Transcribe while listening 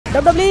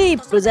WWE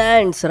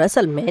presents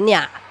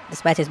WrestleMania.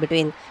 This match is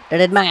between the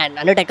Dead Man,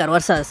 Undertaker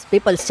versus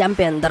People's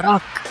Champion, The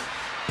Rock.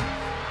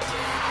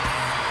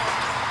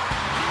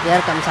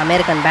 Here comes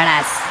American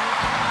Badass.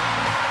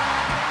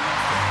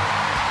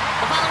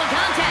 The following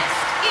contest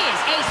is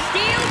a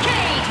steel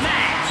cage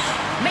match.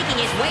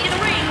 Making his way to the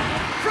ring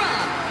from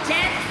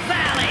Death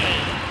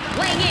Valley.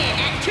 Weighing in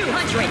at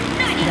 299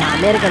 The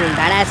American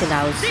Badass in the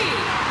house. The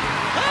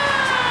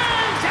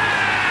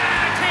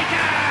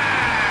Undertaker!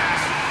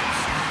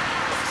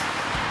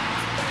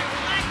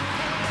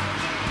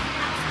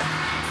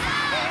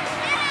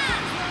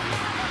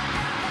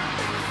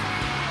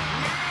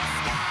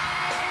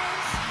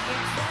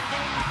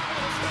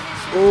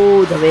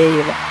 Oh, the way he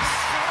walks.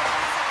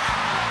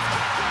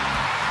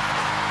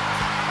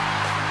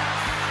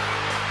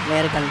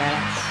 American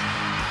Badass.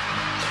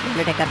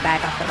 Undertaker back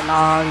after a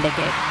long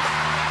decade.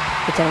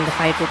 Featuring the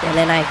fight with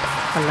LA Knight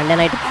on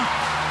Monday Night.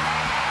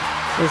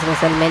 This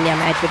WrestleMania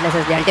match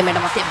witnesses the ultimate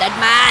of the Dead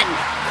Man.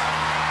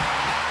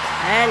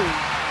 And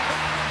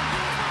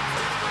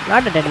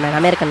not the Dead Man,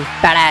 American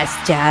Badass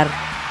chair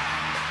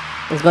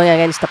is going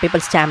against the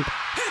People's Champ.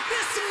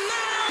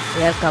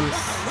 Here comes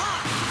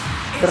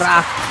The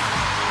Rock.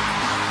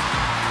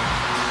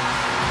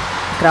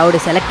 Crowd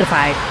is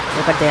electrified.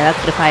 Look at the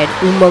electrified,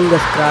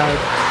 humongous crowd.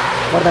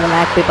 More than a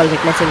lakh people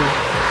witnessing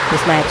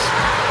this match.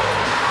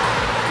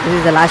 This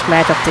is the last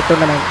match of the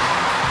tournament.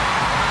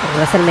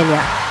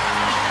 WrestleMania.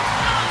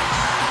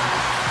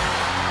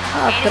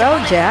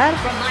 Crowd jar.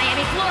 From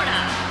Miami,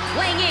 Florida.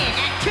 Weighing in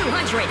at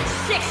 265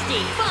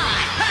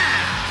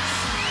 pounds.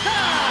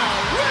 The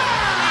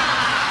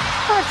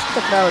Rock! What's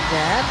the crowd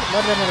jar?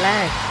 More than a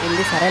lakh in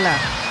this arena.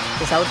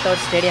 This outdoor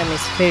stadium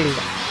is filled.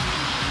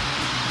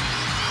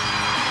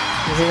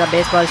 This is a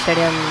baseball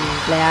stadium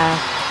player.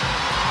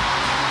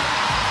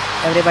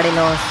 Everybody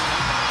knows.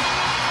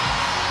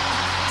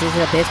 This is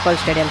a baseball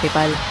stadium,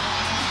 people.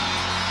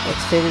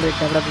 It's filled with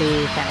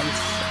WWE fans.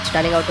 It's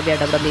turning out to be a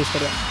WWE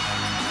stadium.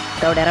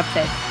 Crowd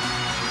erupted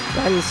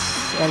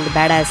once when the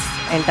Badass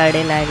entered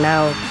in, and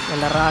now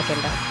when The Rock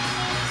entered.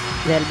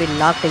 They'll be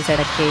locked inside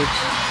a cage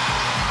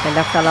and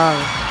left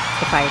alone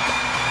to fight.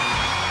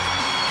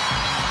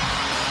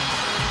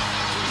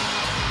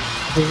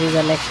 This is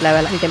the next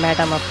level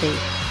ultimatum of the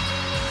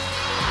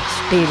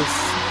Steels,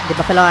 the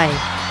Buffalo Eye.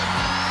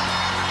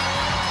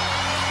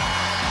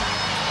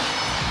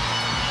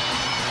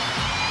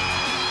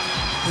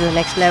 This is the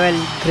next level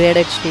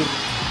graded steel,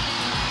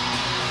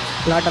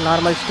 not a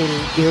normal steel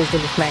used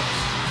in this match,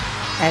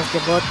 as they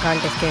both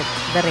can't escape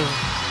the ring.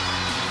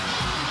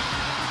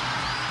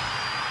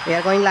 We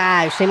are going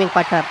live, streaming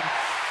partner,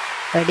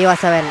 Radio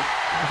 7,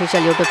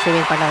 official YouTube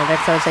streaming partner, Red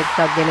 76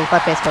 Club Gaming for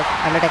Facebook,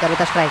 Undertaker with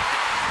a strike.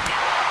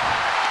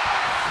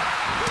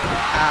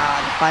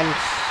 The punch.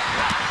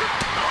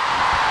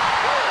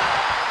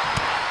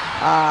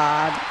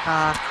 And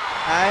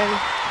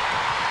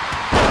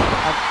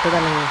up to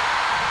the knee.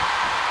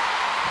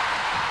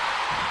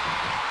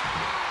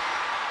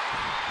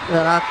 The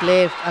Rock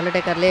lift,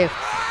 Undertaker lift. The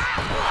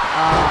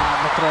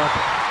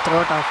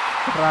throat of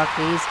Rock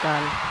is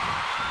gone.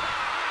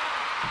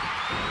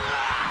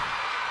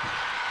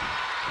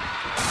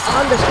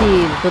 On the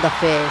steel to the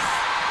face.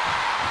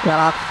 The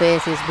Rock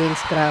face is being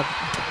scrubbed.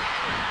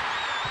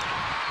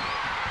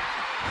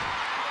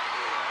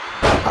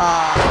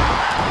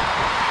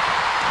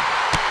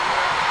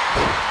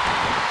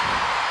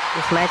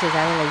 This match is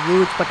having a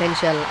huge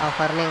potential of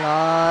earning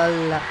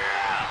all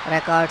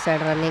records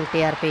and running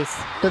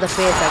TRPs. To the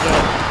face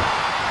again.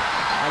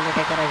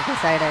 Undertaker has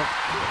decided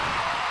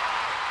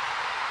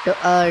to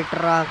hurt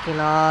Rock in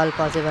all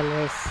possible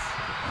ways.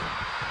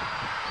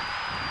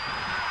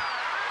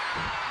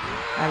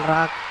 And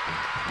Rock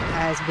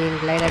has been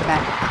glided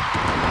back.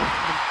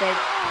 Instead,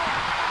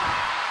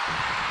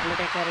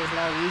 Undertaker is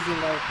now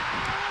easing out.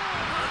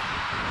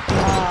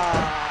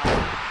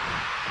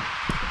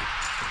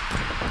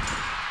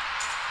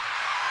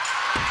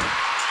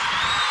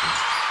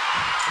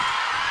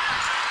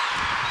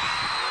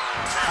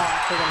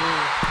 To the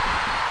knee,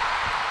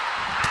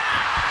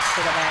 to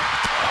the back,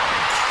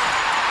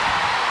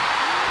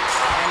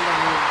 and the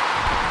knee.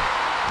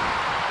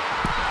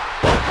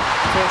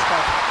 Face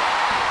first.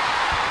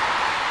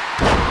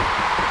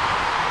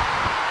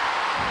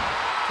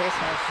 Face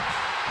first.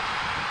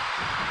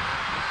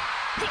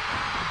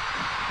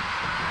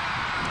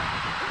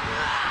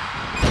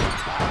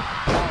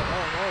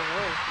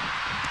 Oh.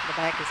 The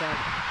back is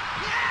out.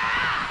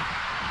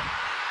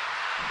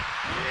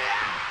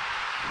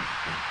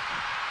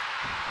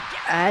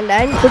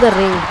 And to the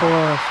ring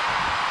post.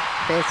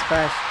 Face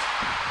first.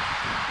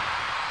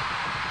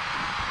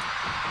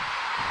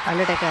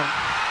 Undertaker,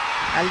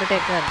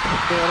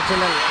 the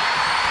original.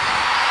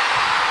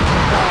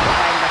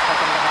 Fine left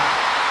up on the Rock.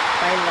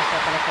 Fine left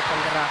up connected on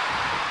the Rock.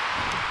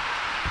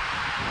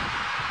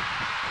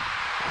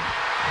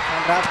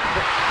 And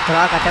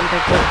Rock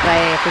attempted to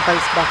try the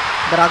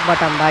Rock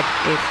bottom, but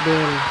it's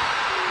been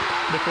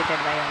defeated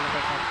by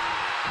Undertaker.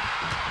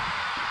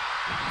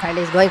 And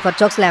he's going for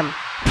chokeslam.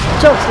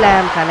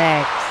 Chokeslam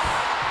connects.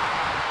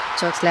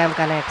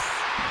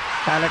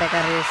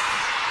 Undertaker is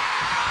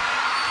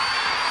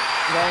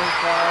going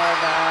for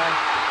the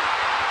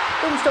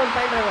tombstone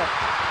pile driver.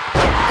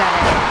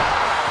 Correct.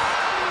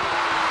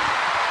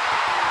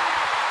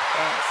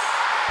 Yes,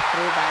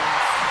 true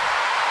balance.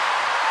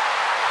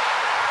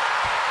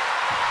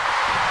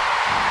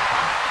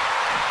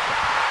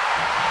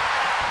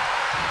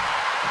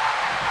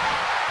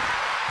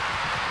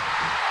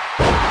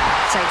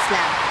 Side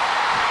slam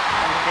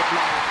on the big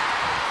man.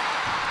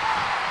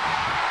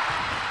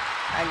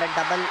 And a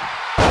double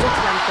choke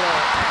slam throw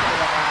to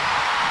the bar.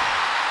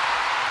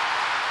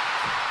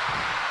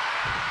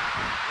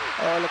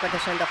 Oh, look at the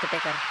strength of the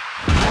Taker.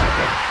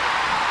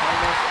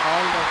 Almost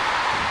on the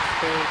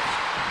stage.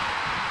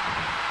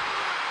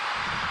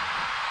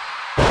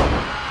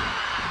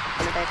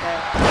 Undertaker.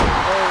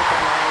 Oh, it's a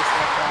nice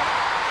leg drop.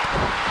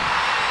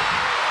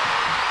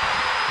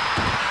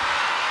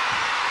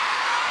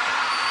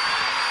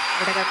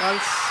 Undertaker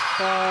calls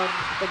for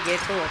the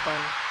gate to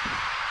open,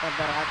 but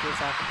the Rock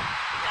is up.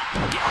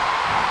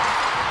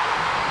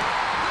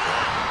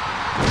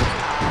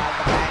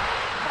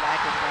 The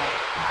back is right.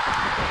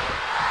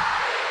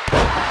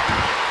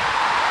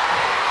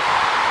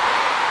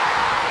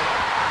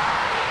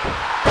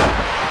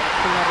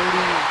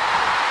 Rudy.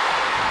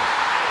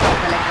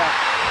 The leg drop.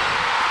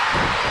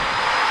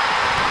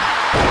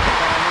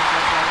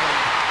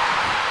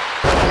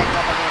 The leg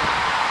drop again.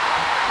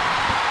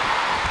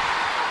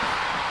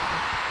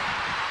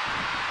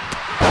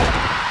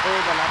 Oh,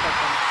 the lock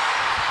open.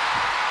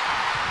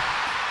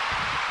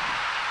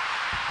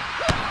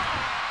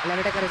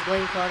 Undertaker is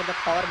going for the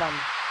power bomb.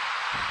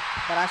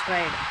 The last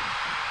ride.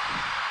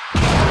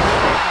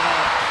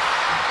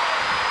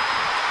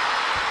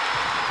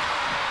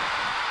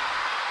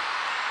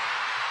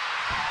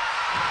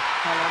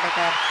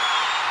 Undertaker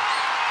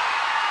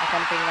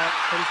attempting him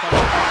for the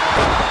power,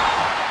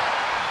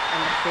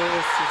 and the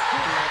face is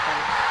getting open.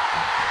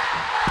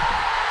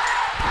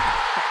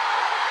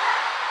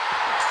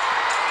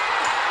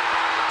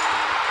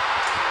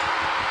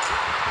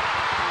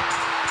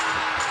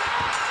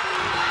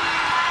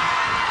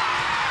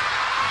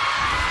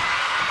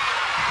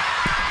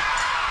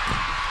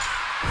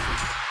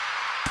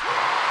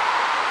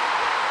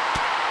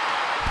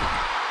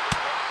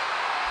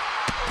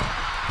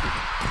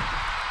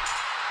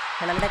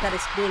 And Undertaker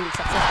is being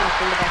successfully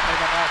pulled back by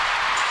the Rock.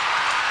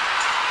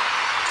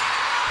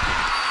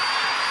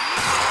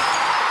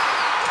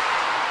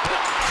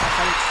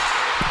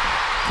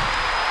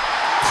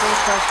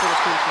 Face first to the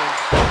steel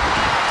cage.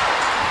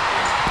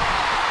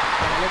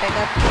 And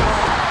Undertaker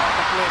off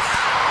the place.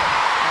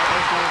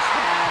 Nice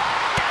grab.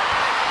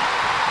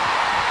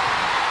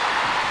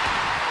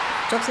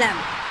 Choke slam.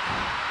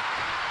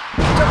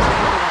 Choke slam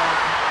to the Rock.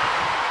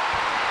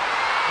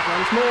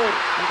 Once more,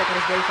 Undertaker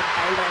is going for the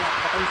pile driver,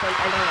 the tombstone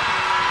pile driver.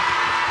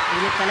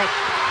 Will it connect?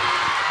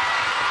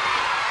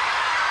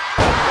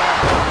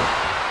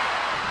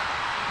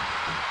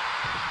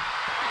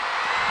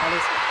 And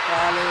is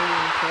crawling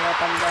to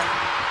open the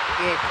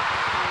gate.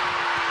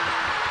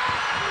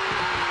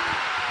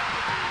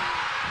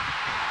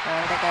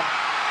 Undertaker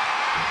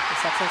is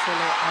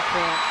successfully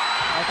halfway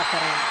out of the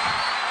ring.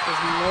 He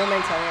is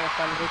moments away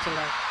from reaching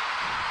out.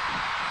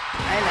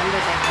 And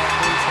Undertaker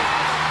wins it.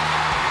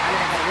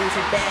 Undertaker wins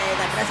it big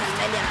at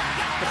WrestleMania.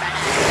 The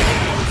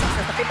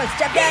badass, the people's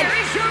champion. Here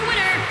is your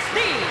winner,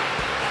 the